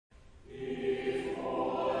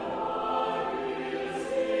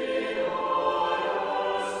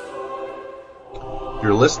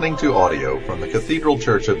You're listening to audio from the Cathedral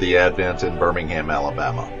Church of the Advent in Birmingham,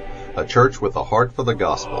 Alabama, a church with a heart for the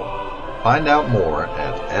gospel. Find out more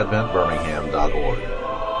at adventbirmingham.org.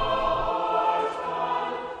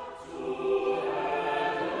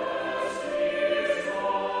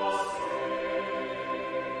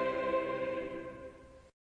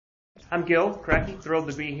 I'm Gil Cracky, thrilled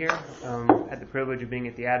to be here. Had the privilege of being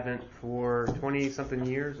at the Advent for 20-something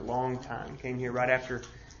years, a long time. Came here right after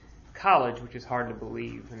college, which is hard to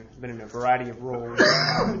believe, and been in a variety of roles.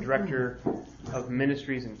 I'm the director of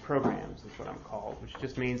ministries and programs, is what I'm called, which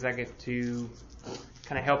just means I get to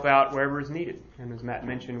kind of help out wherever is needed. And as Matt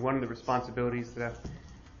mentioned, one of the responsibilities that I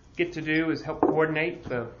get to do is help coordinate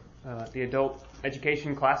the adult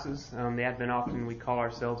education classes. The Advent, often we call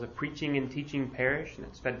ourselves a preaching and teaching parish, and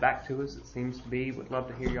it's fed back to us, it seems to be. Would love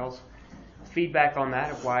to hear y'all's feedback on that,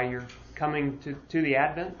 of why you're coming to the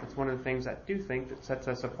Advent. It's one of the things I do think that sets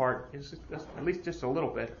us apart, is at least just a little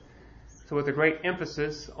bit. So with a great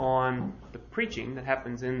emphasis on the preaching that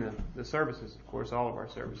happens in the services, of course, all of our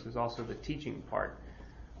services, also the teaching part,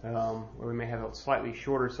 where we may have a slightly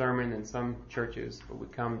shorter sermon than some churches, but we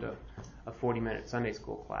come to a 40-minute Sunday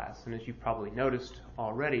school class. And as you've probably noticed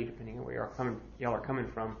already, depending on where y'all are coming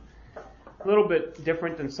from, a little bit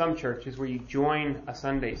different than some churches where you join a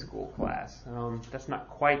Sunday school class. That's not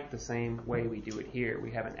quite the same way we do it here. We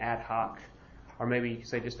have an ad hoc, or maybe you could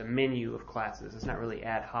say just a menu of classes. It's not really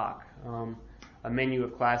ad hoc. A menu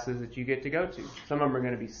of classes that you get to go to. Some of them are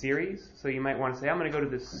going to be series, so you might want to say, I'm going to go to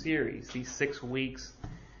this series, these 6 weeks.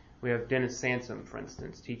 We have Dennis Sansom, for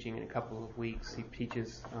instance, teaching in a couple of weeks. He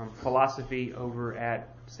teaches philosophy over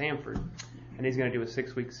at Samford, and he's going to do a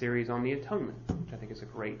 6-week series on the atonement, which I think is a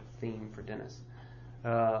great theme for Dennis.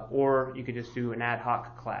 Or you could just do an ad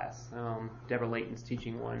hoc class. Deborah Layton's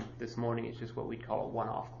teaching one this morning. It's just what we'd call a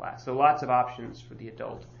one-off class. So lots of options for the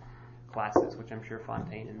adult classes, which I'm sure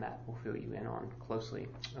Fontaine and Matt will fill you in on closely.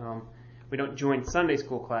 We don't join Sunday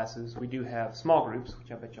school classes. We do have small groups,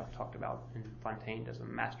 which I bet y'all talked about, and Fontaine does a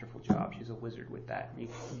masterful job. She's a wizard with that. You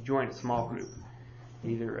join a small group,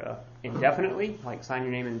 either indefinitely, like sign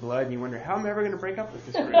your name in blood, and you wonder, how am I ever going to break up with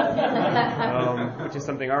this group? Which is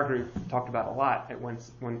something our group talked about a lot at one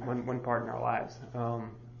part in our lives.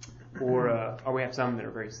 Or we have some that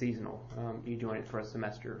are very seasonal. You join it for a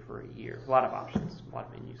semester, for a year. A lot of options, a lot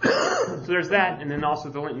of menus. So there's that, and then also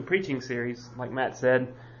the Lenten preaching series, like Matt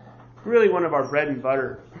said, really one of our bread and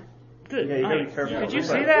butter. Good. Yeah, you gotta be careful. Did you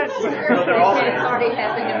see that? No, they're all party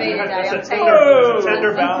hasn't debated. It's a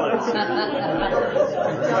tender balance.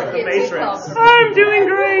 Like the Matrix. I'm doing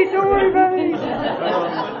great. Don't worry about me.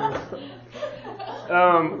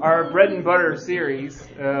 Our bread and butter series,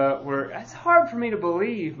 it's hard for me to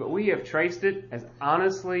believe, but we have traced it as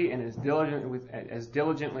honestly and as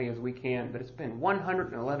diligently as we can. But it's been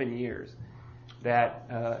 111 years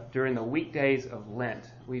that during the weekdays of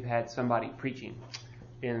Lent, we've had somebody preaching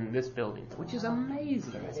in this building, which is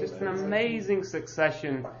amazing. It's just an amazing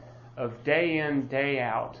succession of day in, day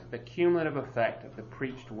out, the cumulative effect of the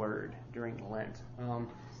preached word during Lent.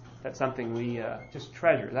 That's something we just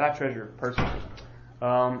treasure, that I treasure personally.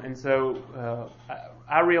 And so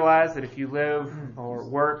I realize that if you live or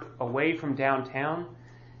work away from downtown,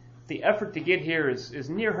 the effort to get here is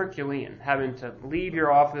near Herculean, having to leave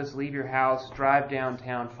your office, leave your house, drive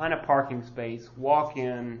downtown, find a parking space, walk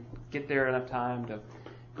in, get there enough time to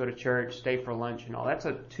go to church, stay for lunch and all. That's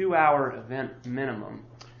a 2-hour event minimum.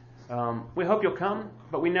 We hope you'll come,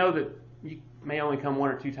 but we know that you may only come 1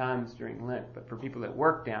 or 2 times during Lent. But for people that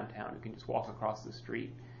work downtown who can just walk across the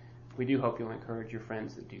street, we do hope you'll encourage your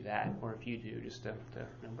friends that do that, or if you do, just to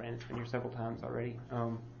Brandon's been here several times already,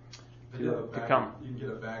 to come. You can get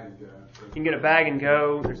a bag and go. You can get a bag and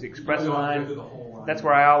go. There's the express line. That's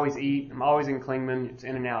where I always eat. I'm always in Klingman. It's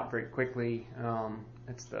in and out very quickly.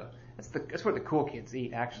 That's where the cool kids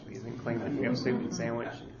eat, actually, is in Klingman. We have soup and sandwich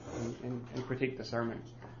and critique the sermon.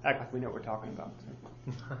 Act like we know what we're talking about. So.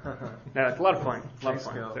 No, it's a lot of fun.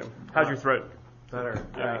 So, how's your throat? Better.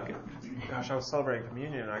 Gosh, I was celebrating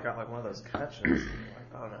communion and I got like one of those catches.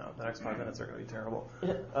 I don't know. The next 5 minutes are going to be terrible.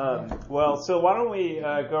 So why don't we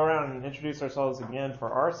go around and introduce ourselves again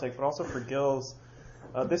for our sake, but also for Gil's.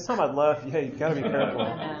 This time I'd love, you got to be careful.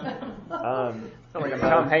 Like I'm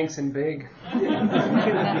Tom Hanks in Big. You can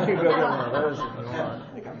go get one of those if you want.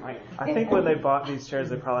 I think I might. I think when they bought these chairs,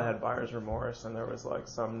 they probably had buyer's remorse, and there was like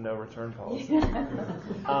some no return policy.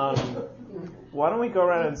 Why don't we go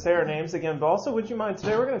around and say our names again? But also, would you mind,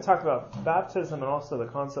 today we're going to talk about baptism and also the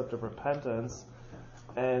concept of repentance.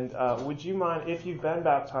 And would you mind, if you've been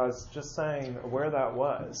baptized, just saying where that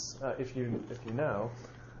was, if you know.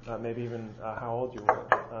 maybe even how old you were.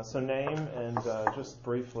 So name and just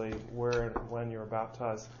briefly where and when you were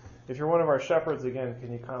baptized. If you're one of our shepherds, again,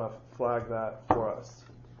 can you kind of flag that for us?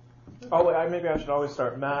 Oh, wait, maybe I should always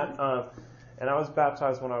start. Matt, and I was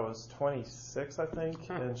baptized when I was 26, I think,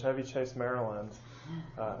 in Chevy Chase, Maryland,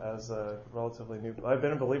 as a relatively new. I've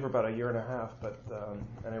been a believer about a year and a half, but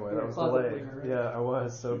anyway, that was delayed. Right? Yeah, I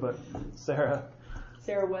was. So, but Sarah.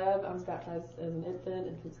 Sarah Webb. I was baptized as an infant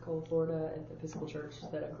in Pensacola, Florida, at the Episcopal Church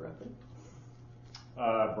that I grew up in.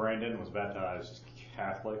 Brandon was baptized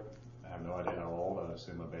Catholic. I have no idea how old. I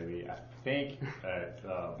assume a baby. I think at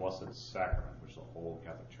Blessed Sacrament, which is a whole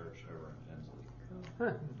Catholic church over in Inslee. Huh. I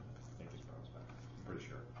think he's probably back. I'm pretty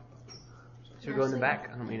sure. Should we go in the back?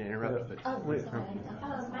 I don't mean to interrupt, but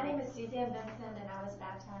my name is Suzanne Benson, and I was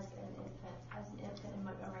baptized as an infant in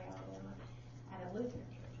Montgomery, Alabama, at a Lutheran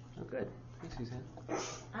church. oh, good. Thanks, Suzanne.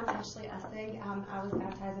 I'm Ashley Essig. I was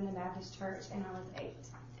baptized in the Baptist church, and I was 8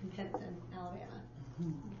 in Pinson, Alabama.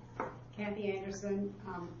 Kathy Anderson,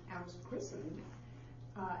 I was christened,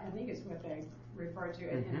 I think is what they refer to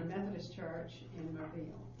it, in a Methodist church in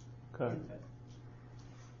Mobile. Okay.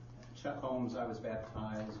 Chuck Holmes, I was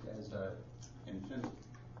baptized as an infant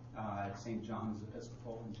at St. John's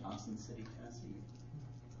Episcopal in Johnson City, Tennessee.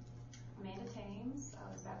 Amanda Thames, I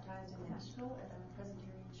was baptized in Nashville at the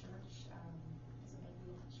Presbyterian Church, as a baby,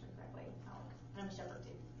 if I'm sure correctly. I'm a shepherd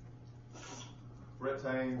too. Brett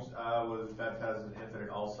Thames, I was baptized as an infant at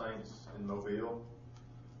All Saints in Mobile.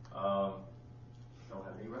 Don't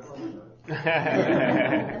have any recollection of it.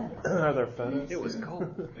 Are there photos? It was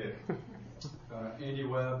cold. Yeah. Andy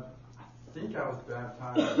Webb. I think I was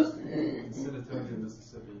baptized in Senatobia,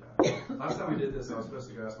 Mississippi. Last time we did this, I was supposed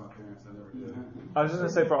to go ask my parents. I never did. I was just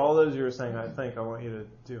going to say, for all those you were saying, I want you to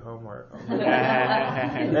do homework.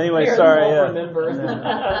 Anyway, sorry.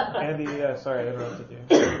 Yeah. Andy, sorry, I interrupted you.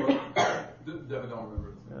 Definitely don't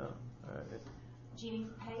remember. Yeah. All right. Jeannie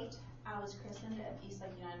Pate, I was christened at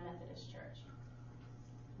Eastlake United Methodist Church.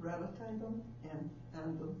 Rella Tatum and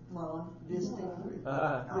the mom visiting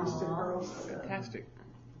Christian girls. Fantastic.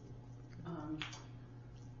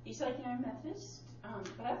 Eastlake United Methodist,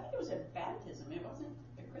 but I think it was a baptism. It wasn't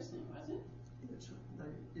a christening, was it?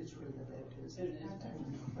 It's really a baptism. It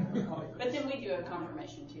is. But then we do a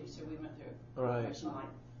confirmation too, so we went through a confirmation like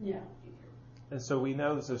Yeah. And so we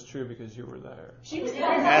know this is true because you were there. She was there.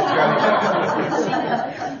 That's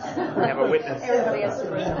right. We have a witness. Everybody has to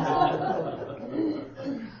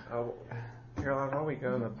Oh, Caroline, why don't we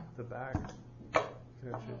go in the back? I'm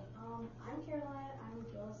Caroline. I'm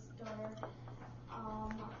Gil's daughter. I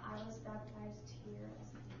was baptized here as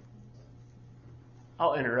an infant.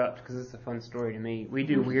 I'll interrupt because it's a fun story to me. We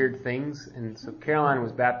do weird things, and so Caroline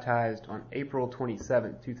was baptized on April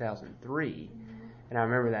 27, 2003. And I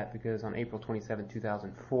remember that because on April 27,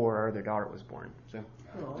 2004, our other daughter was born. So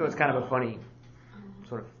it's kind of a funny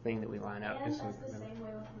sort of thing that we line up. And just so that's we the remember. same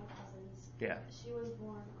way with my cousins. Yeah. She was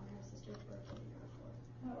born on her sister's birthday the year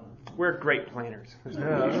before. We're great planners. Yeah,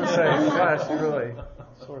 I was going to say, gosh, really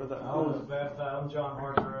sort of that. I was baptized. I'm John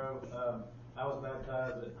Hartgrove. I was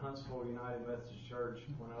baptized at Huntsville United Methodist Church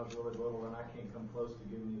when I was really little, and I can't come close to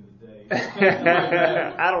giving you the date.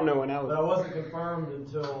 I don't know when I was. But I wasn't confirmed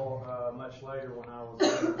until much later when I was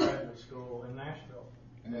in graduate school in Nashville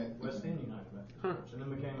at West End United Methodist Church, and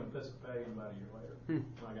then became Episcopalian about a year later when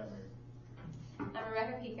I got married. I'm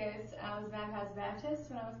Rebecca Picos. I was baptized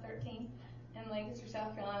Baptist when I was 13 in Lancaster,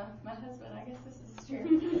 South Carolina. My husband, I guess this is true.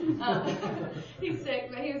 He's sick,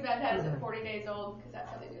 but he was baptized at 40 days old because that's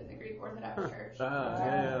how they do it in the Greek Orthodox Church.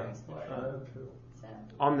 Yeah. So,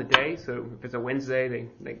 On the day, so if it's a Wednesday,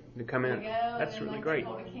 they come in. we go, That's and then, really great.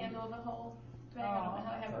 Hold a candle the whole thing. I don't know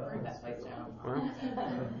how they have it that place down.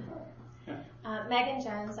 Megan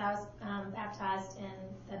Jones, I was baptized in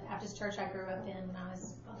the Baptist church I grew up in when I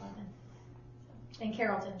was 11 in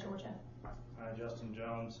Carrollton, Georgia. Justin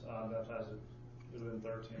Jones, baptized at, it would have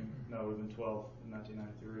been 13, no, it would have been 12 in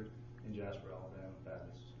 1993 in Jasper, Alabama,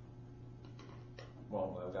 Baptist.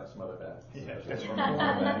 Well, I've got some other Baptists. Yeah.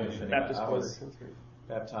 Baptist I was was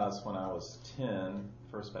baptized when I was 10,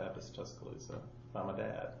 First Baptist Tuscaloosa, by my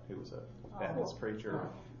dad, who was a Baptist preacher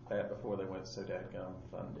back before they went so dadgum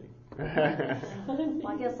fundy. Well,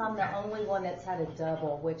 I guess I'm the only one that's had a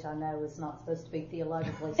double, which I know is not supposed to be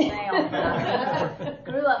theologically sound. I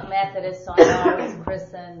grew up Methodist, so I know I was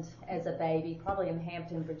christened as a baby, probably in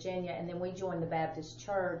Hampton, Virginia, and then we joined the Baptist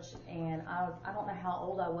church, and I don't know how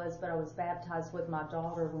old I was, but I was baptized with my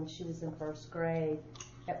daughter when she was in first grade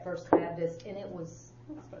at First Baptist, and it was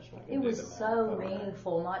so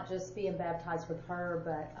meaningful, not just being baptized with her,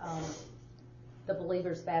 but the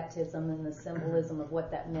believer's baptism and the symbolism of what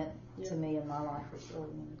that meant to me in my life was really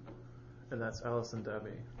meaningful. And that's Ellis and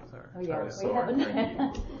Debbie. Sorry. Oh, yeah.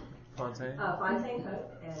 Fontaine? Fontaine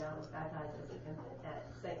Hope, and I was baptized as an infant at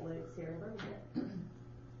St. Luke's here in Birmingham.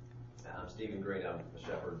 I'm Stephen Green. I'm a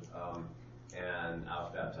shepherd, and I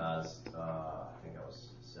was baptized. I think I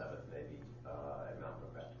was 7, maybe, at Mount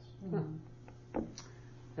Brook Baptist. Mm-hmm.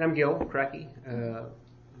 And I'm Gil Cracky,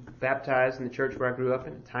 baptized in the church where I grew up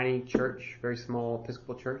in, a tiny church, very small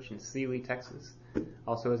Episcopal church in Sealy, Texas.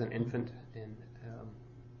 Also as an infant, and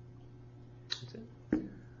that's it.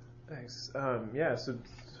 Thanks. So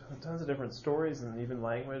tons of different stories and even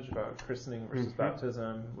language about christening versus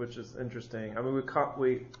baptism, which is interesting. I mean,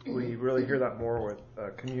 we really hear that more with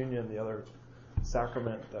communion, the other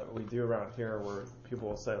sacrament that we do around here, where people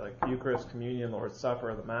will say like Eucharist, communion, Lord's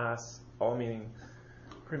Supper, the Mass, all meaning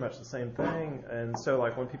pretty much the same thing. And so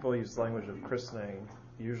like when people use language of christening,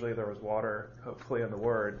 usually there was water, hopefully, in the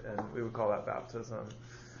Word, and we would call that baptism.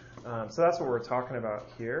 So that's what we're talking about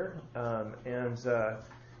here.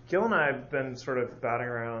 Gil and I have been sort of batting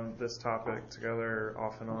around this topic together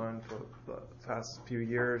off and on for the past few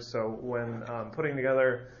years. So when putting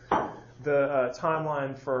together the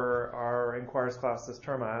timeline for our Inquires class this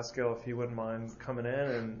term, I asked Gil if he wouldn't mind coming in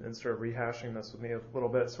and sort of rehashing this with me a little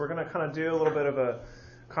bit. So we're going to kind of do a little bit of a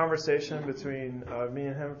conversation between me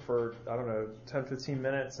and him for, 10, 15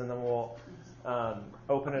 minutes, and then we'll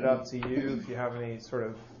open it up to you if you have any sort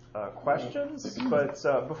of questions. But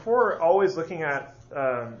before always looking at,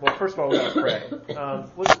 first of all, we're going to pray.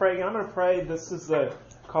 Let's pray again. I'm going to pray. This is the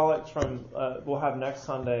collect from we'll have next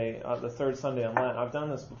Sunday, the third Sunday in Lent. I've done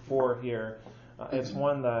this before here. It's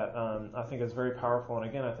one that I think is very powerful, and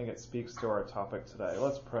again, I think it speaks to our topic today.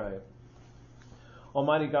 Let's pray.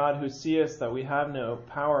 Almighty God, who seest that we have no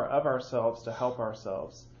power of ourselves to help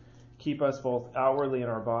ourselves, keep us both outwardly in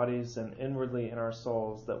our bodies and inwardly in our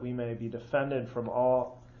souls, that we may be defended from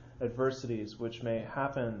all adversities which may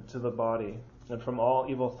happen to the body, and from all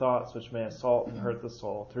evil thoughts which may assault and hurt the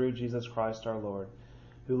soul, through Jesus Christ our Lord,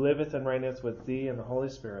 who liveth and reigneth with thee and the Holy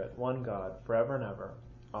Spirit, one God, forever and ever.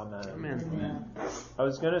 Amen. Amen. I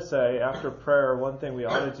was going to say, after prayer, one thing we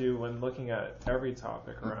ought to do when looking at every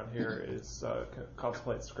topic around here is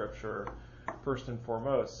contemplate Scripture first and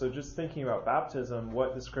foremost. So just thinking about baptism,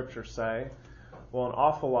 what does Scripture say? Well, an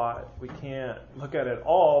awful lot. We can't look at it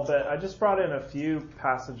all, but I just brought in a few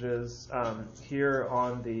passages here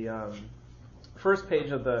on the first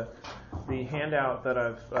page of the handout that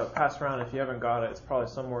I've passed around. If you haven't got it, it's probably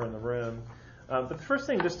somewhere in the room. But the first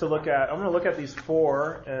thing just to look at, I'm going to look at these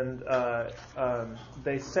 4, and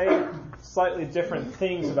they say slightly different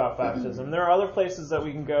things about baptism. There are other places that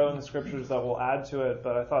we can go in the Scriptures that will add to it,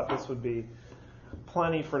 but I thought this would be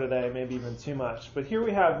plenty for today, maybe even too much. But here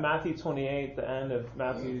we have Matthew 28, the end of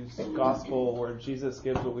Matthew's Gospel, where Jesus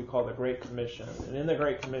gives what we call the Great Commission. And in the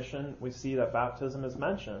Great Commission, we see that baptism is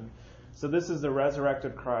mentioned. So this is the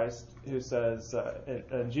resurrected Christ who says,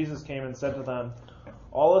 and Jesus came and said to them,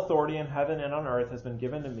 all authority in heaven and on earth has been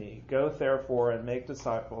given to me. Go therefore and make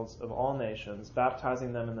disciples of all nations,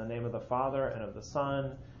 baptizing them in the name of the Father and of the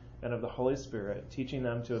Son and of the Holy Spirit, teaching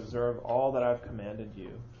them to observe all that I've commanded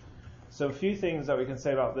you. So a few things that we can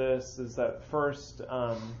say about this is that first,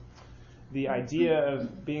 the idea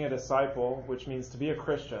of being a disciple, which means to be a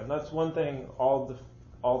Christian, that's one thing I'll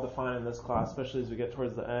define in this class, especially as we get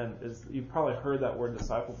towards the end, is you've probably heard that word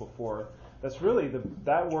disciple before. That's really,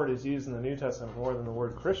 that word is used in the New Testament more than the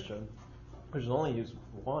word Christian, which is only used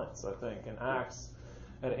once, I think, in Acts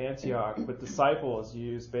at Antioch. But disciple is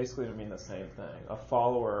used basically to mean the same thing, a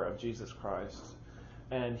follower of Jesus Christ.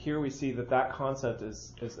 And here we see that concept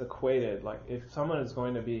is equated. Like if someone is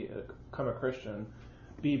going to become a Christian,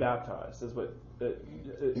 be baptized, is what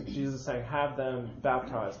Jesus is saying. Have them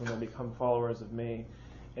baptized when they become followers of me.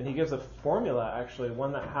 And he gives a formula, actually,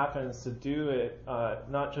 one that happens to do it,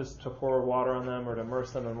 not just to pour water on them or to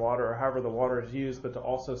immerse them in water or however the water is used, but to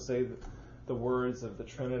also say the words of the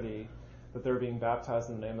Trinity, that they're being baptized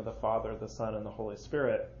in the name of the Father, the Son, and the Holy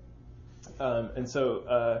Spirit. And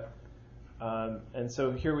so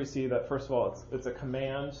here we see that, first of all, it's a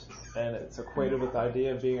command, and it's equated with the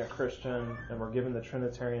idea of being a Christian, and we're given the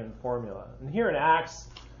Trinitarian formula. And here in Acts,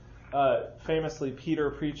 famously, Peter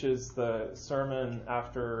preaches the sermon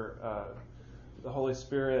after the Holy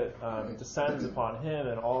Spirit descends upon him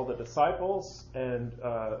and all the disciples, and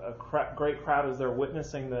a great crowd is there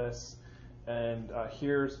witnessing this, and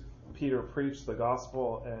hears Peter preach the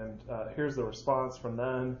gospel, and here's the response from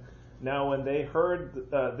them. Now when they heard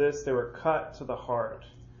this, they were cut to the heart,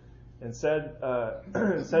 and said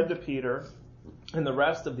to Peter and the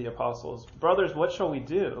rest of the apostles, brothers, what shall we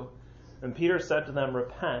do? And Peter said to them,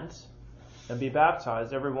 repent, and be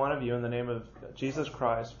baptized, every one of you, in the name of Jesus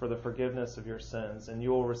Christ for the forgiveness of your sins, and you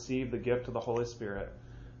will receive the gift of the Holy Spirit.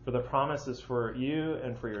 For the promise is for you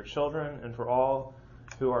and for your children and for all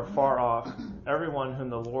who are far off, everyone whom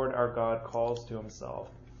the Lord our God calls to himself.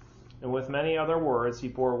 And with many other words he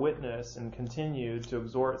bore witness and continued to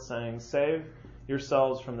exhort, saying, Save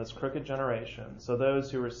yourselves from this crooked generation. So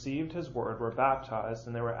those who received his word were baptized,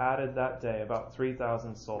 and there were added that day about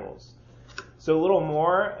 3,000 souls. So a little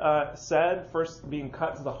more said, first being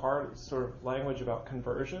cut to the heart, sort of language about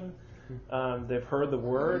conversion. They've heard the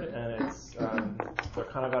word, and it's they're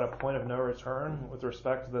kind of at a point of no return with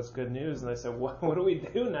respect to this good news. And they say, what do we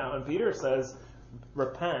do now? And Peter says,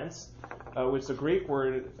 repent, which the Greek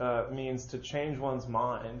word means to change one's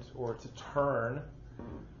mind or to turn.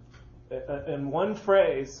 In one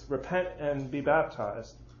phrase, repent and be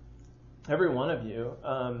baptized, every one of you.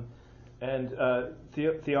 And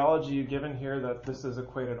theology given here that this is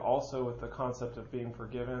equated also with the concept of being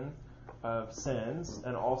forgiven of sins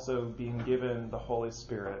and also being given the Holy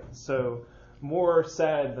Spirit. So more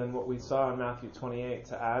said than what we saw in Matthew 28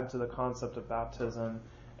 to add to the concept of baptism.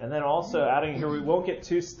 And then also adding here, we won't get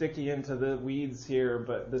too sticky into the weeds here,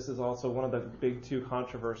 but this is also one of the big two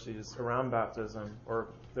controversies around baptism, or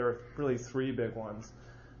there are really three big ones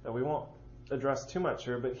that we won't address too much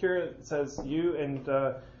here. But here it says you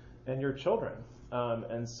and your children.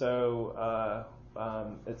 And so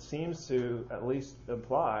it seems to at least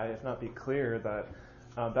imply, if not be clear,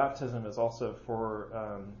 that baptism is also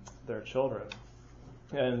for their children.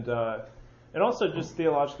 And also just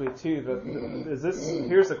theologically too,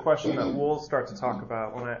 here's the question that we'll start to talk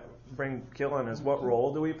about when I bring Gil in, is what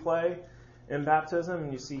role do we play in baptism?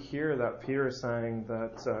 And you see here that Peter is saying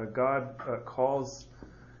that God calls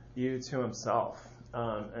you to himself.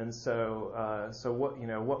 And so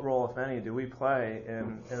what role, if any, do we play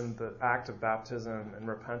in the act of baptism and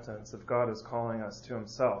repentance if God is calling us to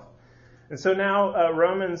himself? And so now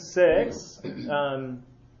Romans 6,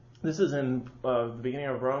 this is in the beginning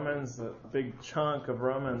of Romans, the big chunk of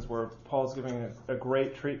Romans where Paul's giving a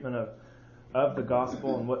great treatment of the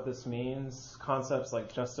gospel and what this means, concepts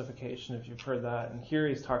like justification, if you've heard that. And here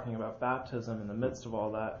he's talking about baptism in the midst of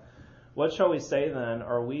all that. What shall we say then?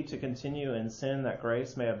 Are we to continue in sin that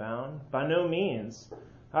grace may abound? By no means.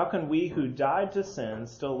 How can we who died to sin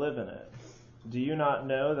still live in it? Do you not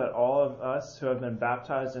know that all of us who have been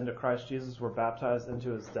baptized into Christ Jesus were baptized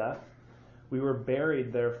into his death? We were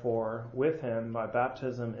buried, therefore, with him by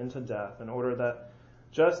baptism into death, in order that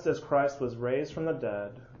just as Christ was raised from the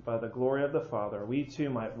dead by the glory of the Father, we too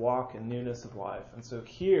might walk in newness of life. And so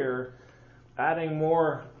here, adding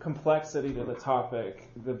more complexity to the topic,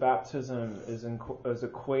 the baptism is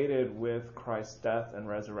equated with Christ's death and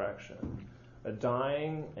resurrection, a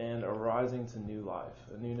dying and a rising to new life,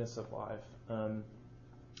 a newness of life. And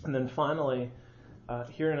then finally,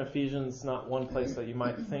 here in Ephesians, not one place that you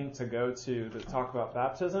might think to go to talk about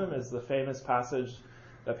baptism is the famous passage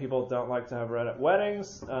that people don't like to have read at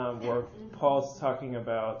weddings, where Paul's talking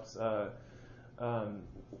about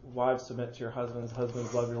wives, submit to your husbands,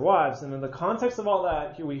 husbands, love your wives. And in the context of all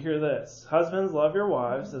that, we hear this: husbands, love your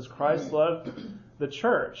wives as Christ loved the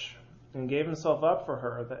church and gave himself up for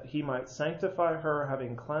her, that he might sanctify her,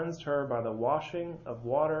 having cleansed her by the washing of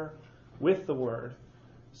water with the word,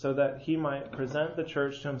 so that he might present the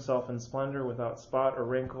church to himself in splendor, without spot or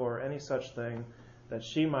wrinkle or any such thing, that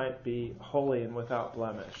she might be holy and without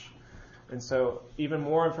blemish. And so even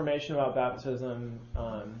more information about baptism,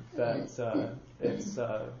 that it's,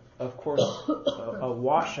 of course, a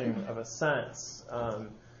washing of a sense.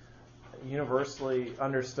 Universally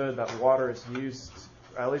understood that water is used,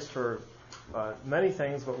 at least for many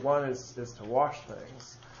things, but one is to wash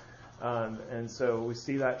things. And so we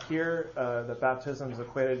see that here, that baptism is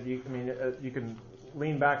equated. You can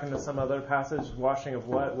lean back into some other passage. Washing of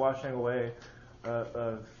what? Washing away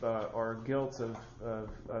of our guilt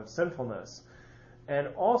of sinfulness. And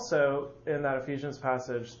also in that Ephesians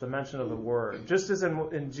passage, the mention of the word. Just as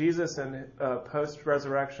in Jesus and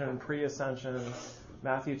post-resurrection, pre-ascension,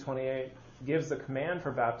 Matthew 28 gives the command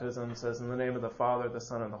for baptism, says, in the name of the Father, the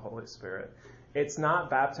Son, and the Holy Spirit. It's not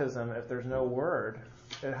baptism if there's no word.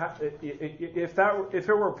 If it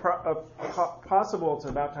were possible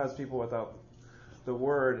to baptize people without the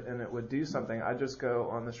word and it would do something, I'd just go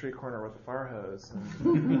on the street corner with a fire hose.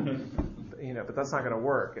 And, but that's not going to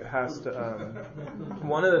work. It has to.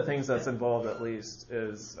 One of the things that's involved, at least,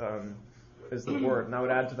 is the word, and I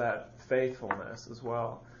would add to that faithfulness as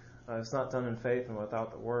well. It's not done in faith and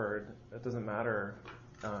without the word. It doesn't matter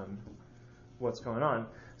what's going on.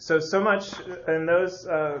 So much in those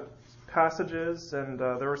passages, and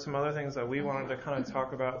there were some other things that we wanted to kind of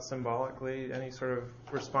talk about symbolically. Any sort of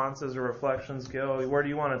responses or reflections, Gil? Where do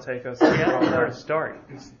you want to take us? Where to start?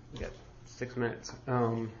 We got 6 minutes.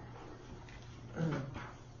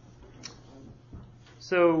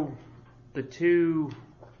 So the two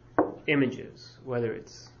images, whether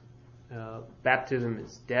it's baptism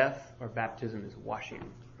is death or baptism is washing.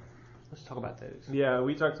 Let's talk about those. Yeah,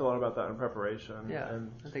 we talked a lot about that in preparation. Yeah,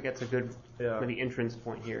 and I think that's a good maybe entrance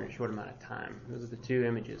point here in a short amount of time. Those are the two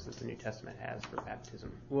images that the New Testament has for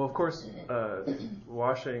baptism. Well, of course,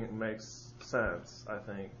 washing makes sense, I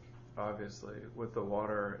think, obviously, with the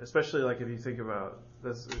water, especially like if you think about,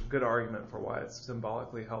 there's a good argument for why it's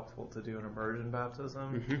symbolically helpful to do an immersion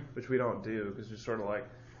baptism, which we don't do because you're sort of like,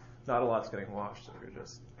 not a lot's getting washed if you're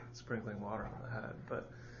just sprinkling water on the head.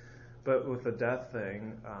 But with the death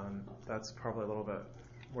thing, that's probably a little bit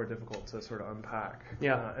more difficult to sort of unpack.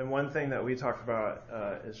 Yeah. And one thing that we talked about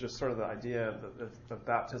is just sort of the idea of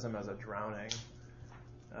baptism as a drowning.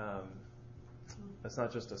 It's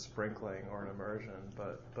not just a sprinkling or an immersion,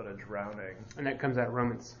 but a drowning. And that comes out of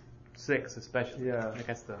Romans 6 especially. Yeah. I think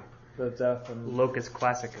that's the death and locus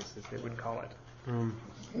classicus, as they would call it.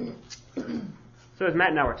 So as Matt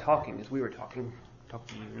and I were talking, as we were talking to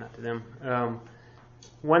you, not to them,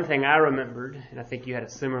 one thing I remembered, and I think you had a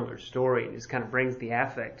similar story, and this kind of brings the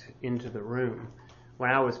affect into the room. When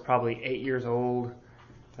I was probably 8 years old,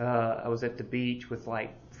 I was at the beach with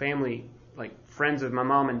like family, like friends of my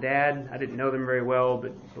mom and dad. I didn't know them very well,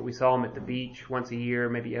 but we saw them at the beach once a year,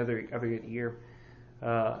 maybe every other year.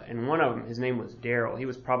 And one of them, his name was Daryl. He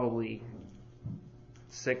was probably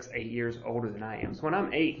 6-8 years older than I am. So when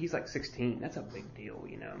I'm 8, he's like 16. That's a big deal,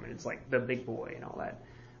 you know. I mean, it's like the big boy and all that.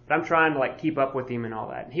 But I'm trying to like keep up with him and all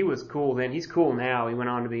that. And he was cool then. He's cool now. He went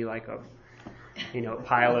on to be like a, you know,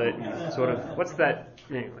 pilot and sort of, what's that?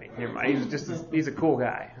 Anyway, never mind. He's a cool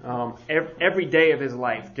guy. Every day of his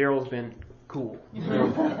life, Daryl's been cool.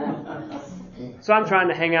 So I'm trying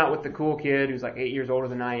to hang out with the cool kid who's like 8 years older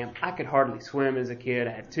than I am. I could hardly swim as a kid.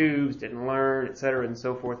 I had tubes, didn't learn, etc. and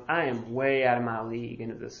so forth. I am way out of my league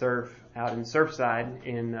into the surf, out in Surfside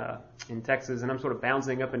in Texas, and I'm sort of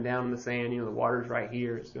bouncing up and down in the sand. You know, the water's right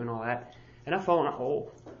here. It's doing all that. And I fall in a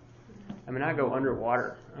hole. I mean, I go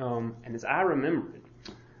underwater. And as I remember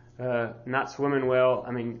it, not swimming well,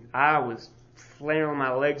 I mean, I was flailing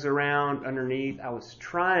my legs around underneath. I was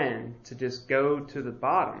trying to just go to the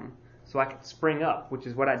bottom so I could spring up, which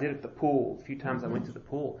is what I did at the pool. A few times I went to the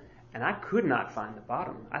pool, and I could not find the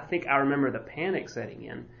bottom. I think I remember the panic setting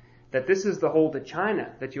in, that this is the hole to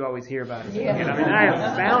China that you always hear about as a kid. I mean, I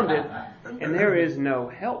have found it, and there is no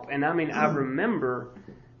help. And I mean, I remember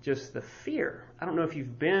just the fear. I don't know if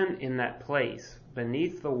you've been in that place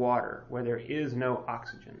beneath the water where there is no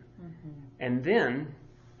oxygen. And then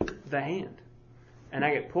the hand. And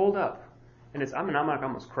I get pulled up, and I'm like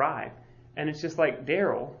almost cry. And it's just like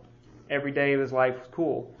Daryl, every day of his life was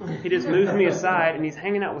cool. He just moves me aside, and he's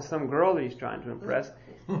hanging out with some girl that he's trying to impress.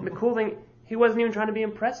 And the cool thing, he wasn't even trying to be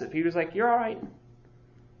impressive. He was like, "You're all right."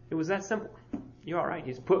 It was that simple. "You're all right."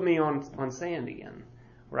 He just put me on sand again,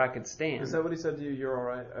 where I could stand. Is that what he said to you? You're all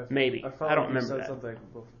right. Maybe. I don't remember that. Something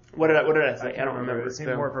What did I say? I don't remember. It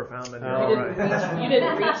seemed more profound than you're all right. You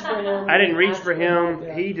didn't reach for him. I didn't reach for him.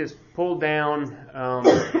 Yeah. He just pulled down.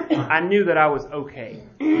 I knew that I was okay.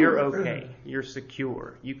 You're okay. You're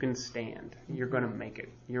secure. You can stand. You're going to make it.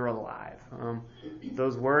 You're alive.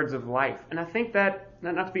 Those words of life. And I think that,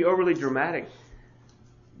 not to be overly dramatic,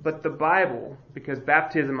 but the Bible, because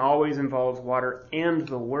baptism always involves water and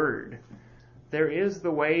the Word, there is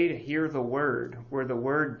the way to hear the Word where the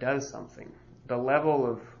Word does something. The level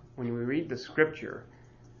of, when we read the Scripture,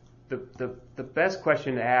 the best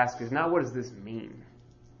question to ask is not what does this mean?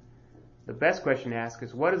 The best question to ask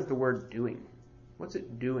is what is the Word doing? What's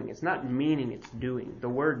it doing? It's not meaning, it's doing. The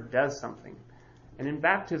Word does something. And in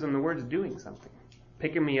baptism, the Word's doing something.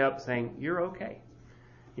 Picking me up, saying, "You're okay."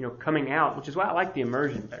 You know, coming out, which is why I like the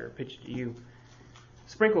immersion better, pitched to you.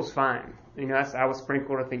 Sprinkle's fine. You know, I was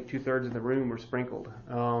sprinkled. I think 2/3 of the room were sprinkled.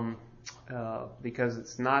 Because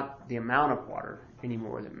it's not the amount of water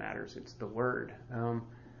anymore that matters. It's the Word.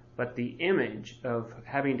 But the image of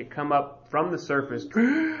having to come up from the surface,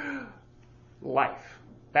 life.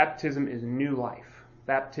 Baptism is new life.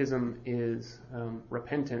 Baptism is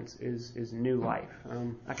repentance is new life.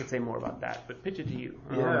 I could say more about that, but pitch it to you.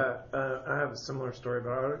 I have a similar story,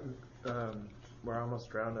 but where I almost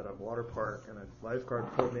drowned at a water park and a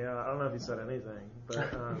lifeguard pulled me out. I don't know if he said anything,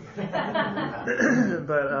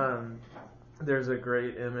 but there's a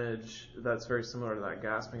great image that's very similar to that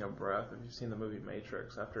gasping of breath. If you've seen the movie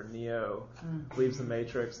Matrix, after Neo leaves the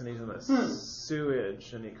Matrix and he's in the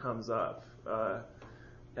sewage and he comes up,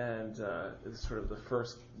 and it's sort of the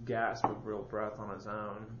first gasp of real breath on his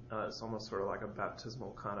own. It's almost sort of like a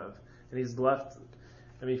baptismal kind of, and he's left.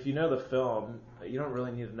 I mean, if you know the film, you don't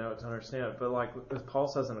really need to know it to understand it. But like as Paul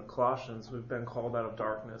says in Colossians, we've been called out of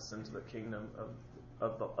darkness into the kingdom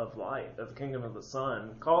of light, of the kingdom of the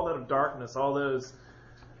Son. Called out of darkness, all those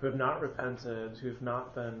who have not repented, who have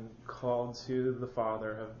not been called to the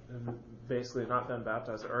Father, have basically not been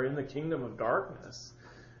baptized, are in the kingdom of darkness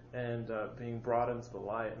and being brought into the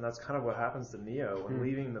light. And that's kind of what happens to Neo when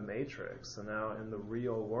leaving the Matrix and now in the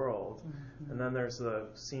real world. And then there's the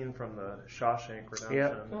scene from the Shawshank Redemption.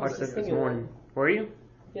 Yeah, I watched that this morning. Were you?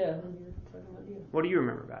 Yeah, when you were talking about Neo. What do you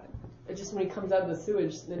remember about it? Just when he comes out of the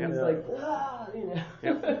sewage, then he's like,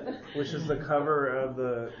 Which is the cover of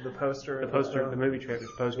the poster. The poster, the movie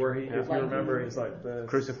trailer's poster. Where he, if you remember, he's like this.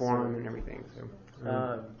 Cruciform and everything.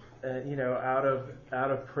 So.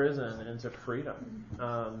 Out of prison into freedom.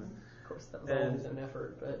 Of course, that was always an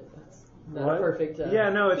effort, but that's not perfect.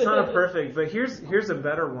 It's not a perfect. But here's a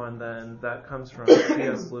better one then that comes from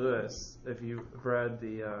C.S. Lewis. If you've read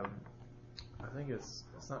the, I think it's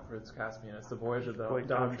not Fritz Caspian. It's The Voyage of the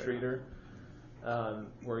Dawn Treader,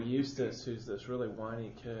 where Eustace, who's this really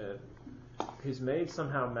whiny kid, he's made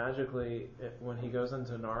somehow magically when he goes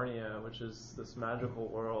into Narnia, which is this magical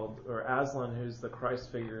world, or Aslan, who's the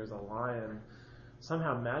Christ figure, is a lion,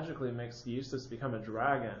 somehow magically makes Eustace become a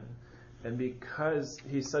dragon. And because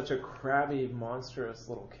he's such a crabby, monstrous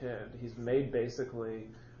little kid, he's made basically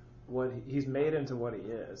he's made into what he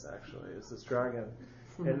is, actually, is this dragon.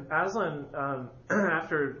 And Aslan,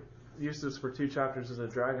 after Eustace for 2 chapters as a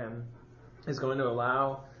dragon, is going to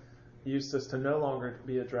allow Eustace to no longer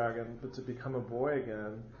be a dragon, but to become a boy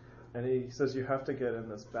again. And he says, you have to get in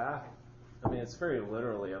this bath. I mean, it's very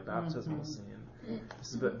literally a baptismal scene. He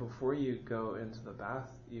says, but before you go into the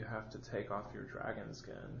bath, you have to take off your dragon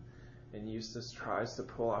skin. And Eustace tries to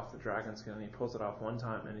pull off the dragon skin, and he pulls it off one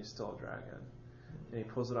time, and he's still a dragon. And he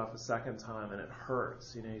pulls it off a second time, and it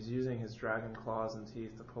hurts. You know, he's using his dragon claws and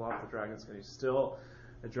teeth to pull off the dragon skin. He's still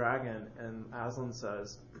a dragon, and Aslan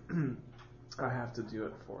says, I have to do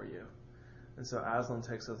it for you. And so Aslan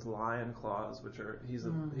takes his lion claws, which are he's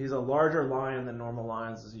a larger lion than normal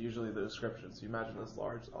lions is usually the description. So you imagine this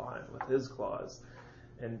large lion with his claws,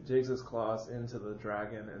 and digs his claws into the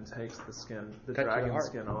dragon and takes the dragon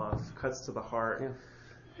skin off, cuts to the heart,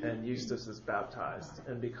 and Eustace is baptized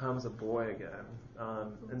and becomes a boy again.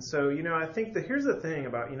 And so I think that here's the thing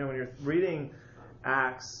about when you're reading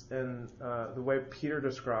Acts and the way Peter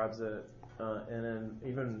describes it, and in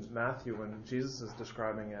even Matthew when Jesus is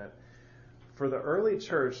describing it, for the early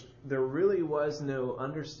church, there really was no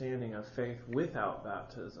understanding of faith without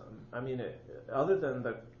baptism. I mean, other than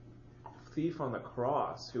the thief on the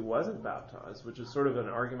cross who wasn't baptized, which is sort of an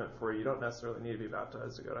argument for you don't necessarily need to be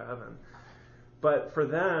baptized to go to heaven. But for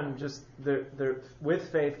them, just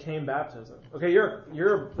with faith came baptism. Okay,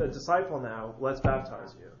 you're a disciple now. Let's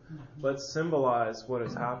baptize you. Let's symbolize what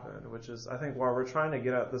has happened, which is, I think, while we're trying to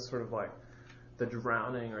get at this sort of like the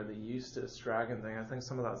drowning or the Eustace dragon thing, I think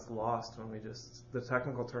some of that's lost when the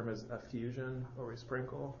technical term is effusion, or we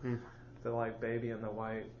sprinkle the like baby in the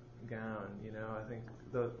white gown. I think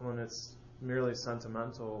when it's merely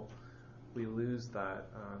sentimental, we lose that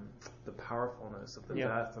the powerfulness of the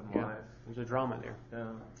death and life. There's a drama there. Yeah.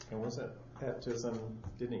 And wasn't baptism,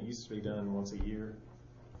 didn't it used to be done once a year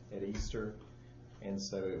at Easter? And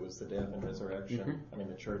so it was the death and resurrection. I mean,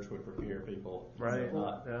 the church would prepare people,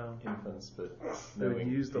 not infants, but they would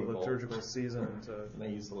use the liturgical season They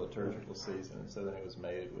used the liturgical season, and so then it was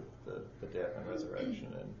made with the death and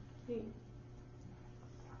resurrection. And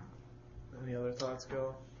any other thoughts,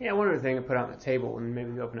 Gil? Yeah, one other thing I put on the table, and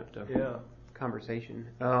maybe we open up to conversation.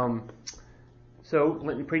 So,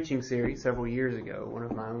 Lenten Preaching Series several years ago, one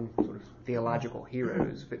of my own sort of theological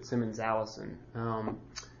heroes, Fitzsimmons Allison,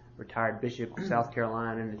 retired bishop of South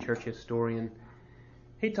Carolina and a church historian,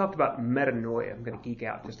 he talked about metanoia. I'm going to geek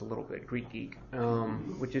out just a little bit, Greek geek,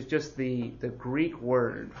 which is just the Greek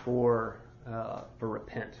word for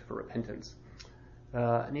repentance.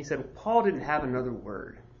 And he said Paul didn't have another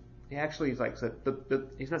word. He actually said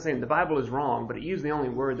he's not saying the Bible is wrong, but it used the only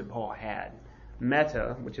word that Paul had.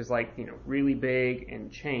 Meta, which is really big,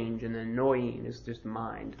 and change, and then noein is just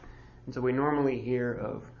mind. And so we normally hear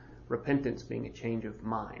of repentance being a change of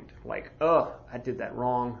mind. Like, I did that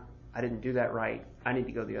wrong. I didn't do that right. I need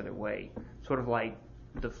to go the other way. Sort of like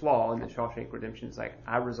the flaw in the Shawshank Redemption is like,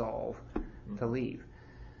 I resolve to leave.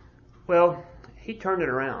 Well, he turned it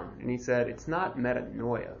around and he said, it's not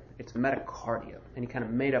metanoia, it's metacardia. And he kind of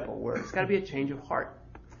made up a word. It's got to be a change of heart.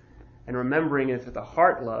 And remembering if the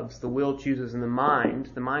heart loves, the will chooses, and the mind's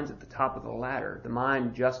at the top of the ladder. The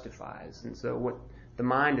mind justifies. And so what The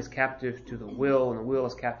mind is captive to the will, and the will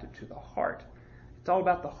is captive to the heart. It's all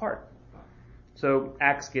about the heart. So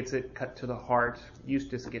Acts gets it cut to the heart.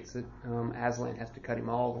 Eustace gets it. Aslan has to cut him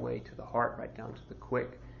all the way to the heart, right down to the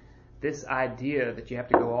quick. This idea that you have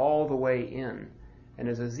to go all the way in. And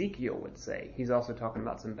as Ezekiel would say, he's also talking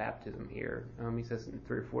about some baptism here. He says in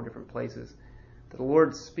 3 or 4 different places that the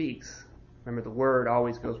Lord speaks. Remember, the word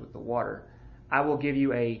always goes with the water. I will give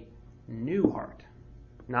you a new heart,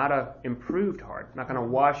 not a improved heart. I'm not going to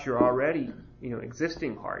wash your already,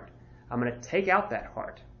 existing heart. I'm going to take out that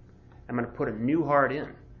heart. I'm going to put a new heart in.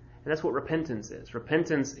 And that's what repentance is.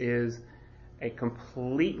 Repentance is a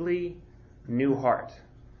completely new heart,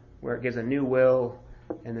 where it gives a new will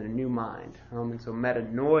and then a new mind. And so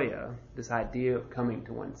metanoia, this idea of coming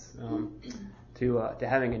to one's, to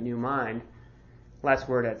having a new mind. Last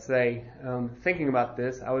word I'd say, thinking about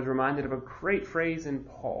this, I was reminded of a great phrase in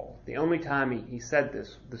Paul. The only time he said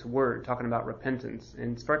this word, talking about repentance,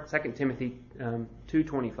 in 2 Timothy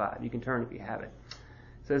 2:25. You can turn if you have it.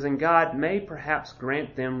 It says, "And God may perhaps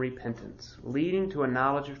grant them repentance, leading to a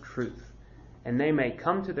knowledge of truth, and they may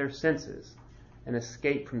come to their senses and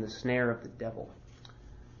escape from the snare of the devil."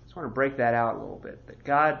 I just want to break that out a little bit. That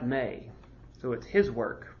God may. So it's His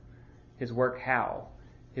work. His work how?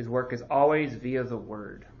 His work is always via the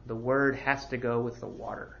Word. The Word has to go with the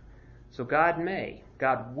water. So God may.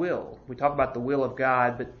 God will. We talk about the will of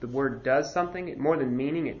God, but the Word does something. It, more than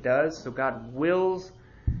meaning, it does. So God wills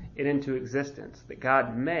it into existence. That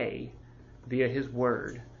God may, via His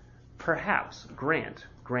Word, perhaps grant,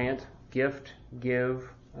 gift, give,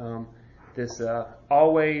 this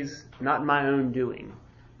always not my own doing,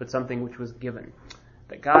 but something which was given.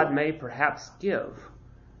 That God may perhaps give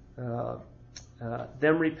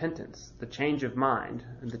them repentance, the change of mind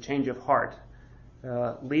and the change of heart,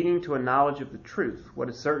 leading to a knowledge of the truth, what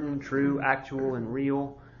is certain, true, actual, and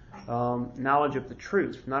real, knowledge of the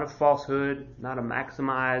truth, not a falsehood, not a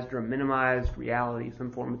maximized or a minimized reality,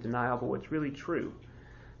 some form of denial, but what's really true.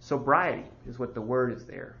 Sobriety is what the word is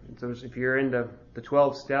there. And so if you're in the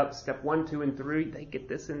 12 steps, step 1, 2, and 3, they get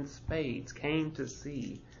this in spades. Came to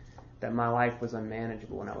see that my life was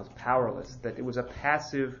unmanageable and I was powerless, that it was a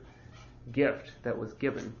passive gift that was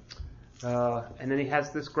given. And then he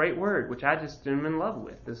has this great word, which I just am in love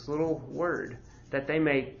with, this little word, that they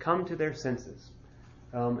may come to their senses.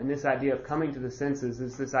 And this idea of coming to the senses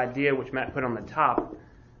is this idea which Matt put on the top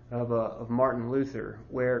of Martin Luther,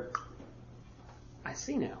 where I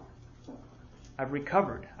see now. I've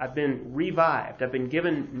recovered. I've been revived. I've been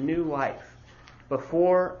given new life.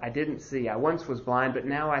 Before, I didn't see. I once was blind, but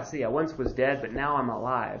now I see. I once was dead, but now I'm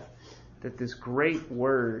alive. That this great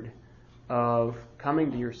word of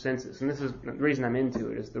coming to your senses, and this is the reason I'm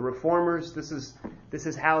into it, is the Reformers, this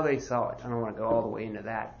is how they saw it. I don't want to go all the way into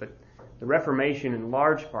that, but the Reformation in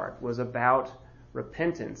large part was about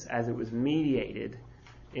repentance as it was mediated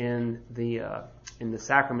in the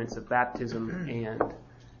sacraments of baptism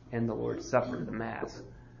and the Lord's Supper, the Mass.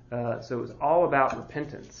 So it was all about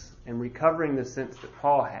repentance and recovering the sense that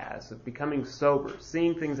Paul has of becoming sober,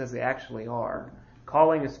 seeing things as they actually are,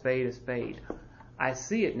 calling a spade a spade. I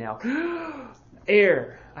see it now.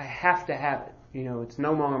 Air, I have to have it. It's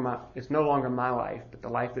no longer my life, but the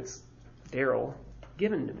life that's Daryl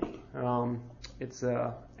given to me.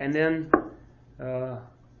 And then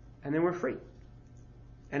we're free.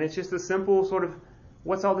 And it's just a simple sort of,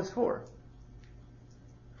 what's all this for?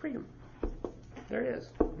 Freedom. There it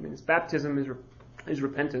is. It's baptism is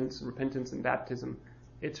repentance and baptism.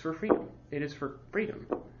 It's for freedom. It is for freedom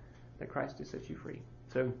that Christ has set you free.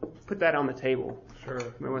 So put that on the table. Sure.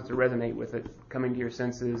 Whoever wants to resonate with it, coming to your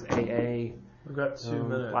senses, AA. We've got 2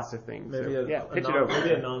 minutes. Lots of things. Maybe pitch it over.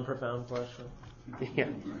 Maybe a non-profound question. Yeah.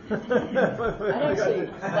 I'd actually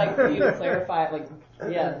like for you to clarify,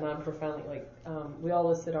 non-profoundly, we all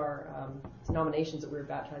listed our denominations that we were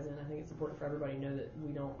baptized in. I think it's important for everybody to know that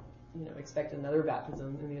we don't, expect another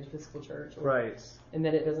baptism in the Episcopal Church. Right. And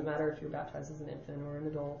then it doesn't matter if you're baptized as an infant or an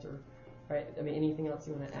adult or, right? I mean, anything else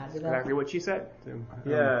you want to add to that? Exactly what she said.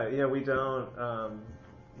 Yeah, we don't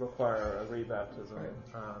require a rebaptism.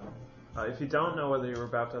 Right. If you don't know whether you were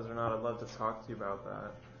baptized or not, I'd love to talk to you about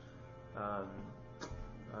that. I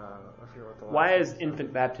forget what the last Why is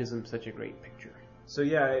infant baptism such a great picture? So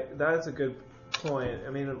that's a good point.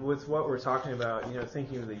 I mean, with what we're talking about,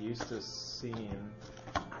 thinking of the Eustace scene,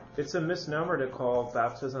 it's a misnomer to call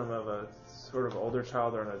baptism of a sort of older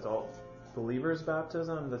child or an adult believer's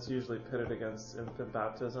baptism. That's usually pitted against infant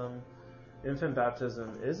baptism. Infant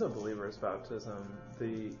baptism is a believer's baptism.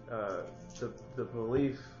 The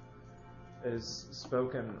belief is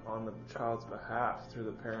spoken on the child's behalf through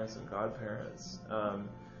the parents and godparents.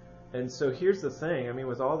 And so here's the thing. I mean,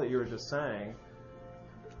 with all that you were just saying,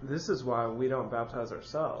 this is why we don't baptize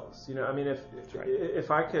ourselves. You know, I mean, if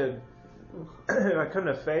I could, if I couldn't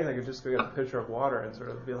have faith, I could just go get a pitcher of water and sort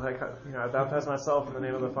of be like, you know, I baptize myself in the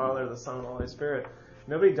name of the Father, the Son, and the Holy Spirit.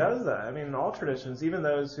 Nobody does that. I mean, in all traditions, even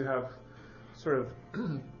those who have sort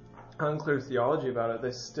of unclear theology about it,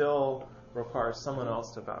 they still require someone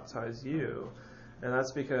else to baptize you, and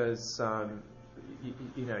that's because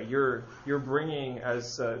you know you're bringing,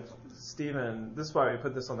 as Stephen. This is why we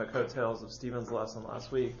put this on the coattails of Stephen's lesson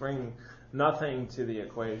last week. Bringing nothing to the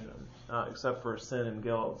equation except for sin and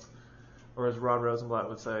guilt, or as Rod Rosenblatt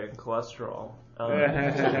would say, cholesterol.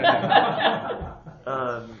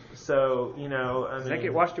 So you know, I mean, does that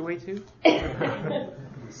get washed away too?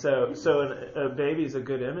 So a baby's a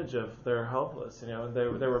good image of they're helpless. You know, they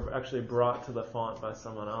were actually brought to the font by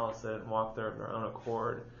someone else. They didn't walk there of their own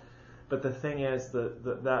accord. But the thing is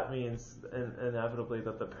that means inevitably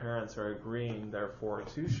that the parents are agreeing, therefore,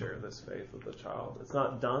 to share this faith with the child. It's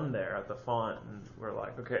not done there at the font, and we're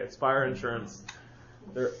like, okay, it's fire insurance.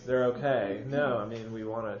 They're okay. No, I mean, we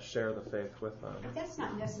want to share the faith with them. But that's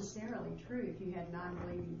not necessarily true if you had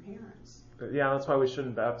non-believing parents. Yeah, that's why we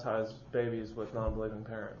shouldn't baptize babies with non-believing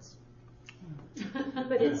parents.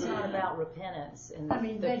 But it's not about repentance in the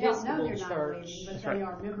they don't know they're church. non-believing, but they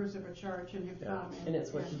are members of a church and have come. And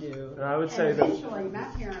it's what you do. And I would say that eventually, my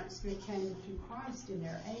parents came to Christ in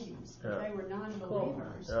their 80s. But they were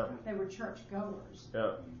non-believers. Yeah. They were church goers.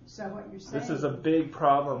 Yeah. So what you're saying? This is a big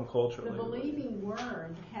problem culturally. The believing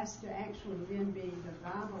word has to actually then be the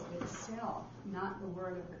Bible itself, not the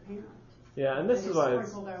word of the parent. Yeah, and this is why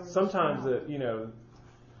sometimes you know.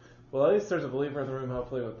 Well, at least there's a believer in the room,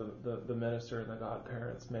 hopefully, with the minister and the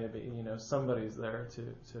godparents. Maybe, you know, somebody's there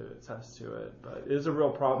to attest to it. But it is a real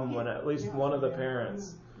problem when at least one of the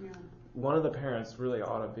parents really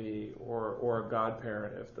ought to be, or a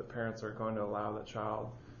godparent, if the parents are going to allow the child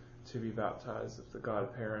to be baptized, if the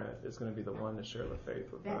godparent is going to be the one to share the faith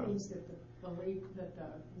with them. That means that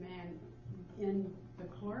the man in the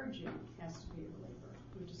clergy has to be a believer,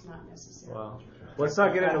 which is not necessarily true. Let's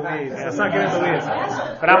not get into weeds.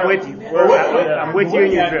 But I'm with you. I'm with you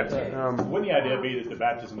in your drift. Wouldn't the idea be that the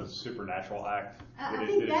baptism is a supernatural act? I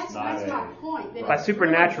think that's my point. By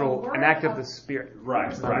supernatural, an act of the Spirit.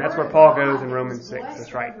 Right. That's where Paul goes in Romans 6.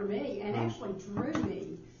 That's right. For me, and actually drew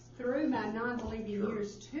me through my non-believing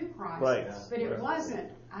years to Christ. Right. But it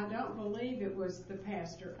wasn't. I don't believe it was the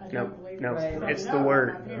pastor. I don't believe no, it was it's the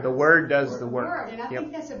Word. The Word does the work. And I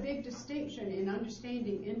think that's a big distinction in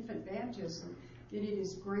understanding infant baptism, that it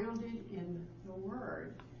is grounded in the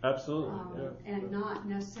Word. Absolutely. And not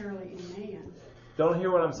necessarily in man. Don't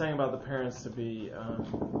hear what I'm saying about the parents to be,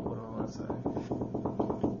 what do I want to say?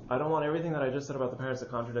 I don't want everything that I just said about the parents to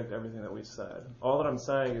contradict everything that we said. All that I'm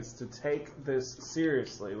saying is to take this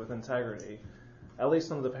seriously with integrity. At least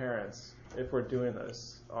some of the parents, if we're doing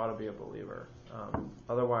this, ought to be a believer.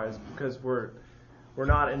 Otherwise, because we're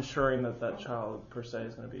not ensuring that child per se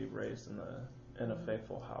is going to be raised in a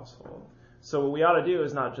faithful household. So what we ought to do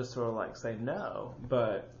is not just sort of like say no,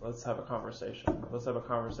 but let's have a conversation. Let's have a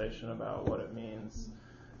conversation about what it means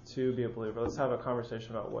to be a believer. Let's have a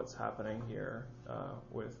conversation about what's happening here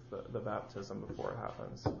with the baptism before it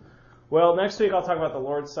happens. Well, next week I'll talk about the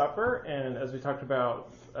Lord's Supper, and as we talked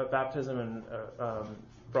about baptism and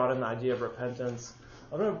brought in the idea of repentance,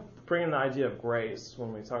 I'm going to bring in the idea of grace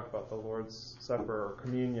when we talk about the Lord's Supper or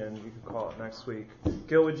communion. You can call it next week.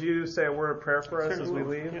 Gil, would you say a word of prayer for us as we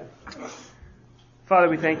leave? Yeah. Father,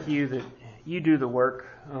 we thank you that you do the work.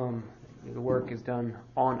 The work is done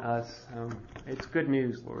on us. It's good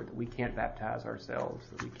news, Lord, that we can't baptize ourselves,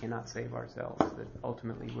 that we cannot save ourselves, that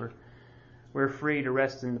ultimately we're free to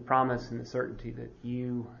rest in the promise and the certainty that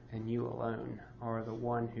you and you alone are the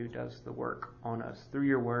one who does the work on us through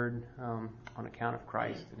your word, on account of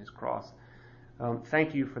Christ and his cross.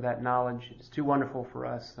 Thank you for that knowledge. It's too wonderful for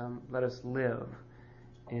us. Let us live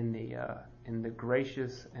in the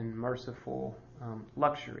gracious and merciful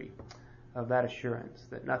luxury of that assurance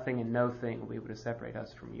that nothing and no thing will be able to separate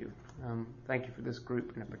us from you. Thank you for this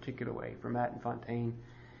group in a particular way, for Matt and Fontaine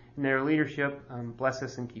and their leadership. Bless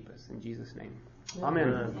us and keep us. In Jesus' name.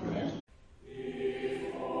 Amen. Amen.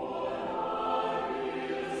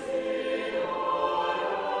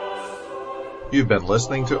 You've been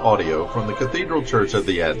listening to audio from the Cathedral Church of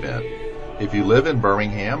the Advent. If you live in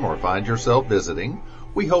Birmingham or find yourself visiting,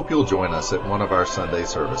 we hope you'll join us at one of our Sunday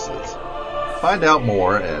services. Find out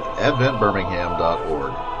more at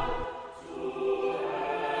adventbirmingham.org.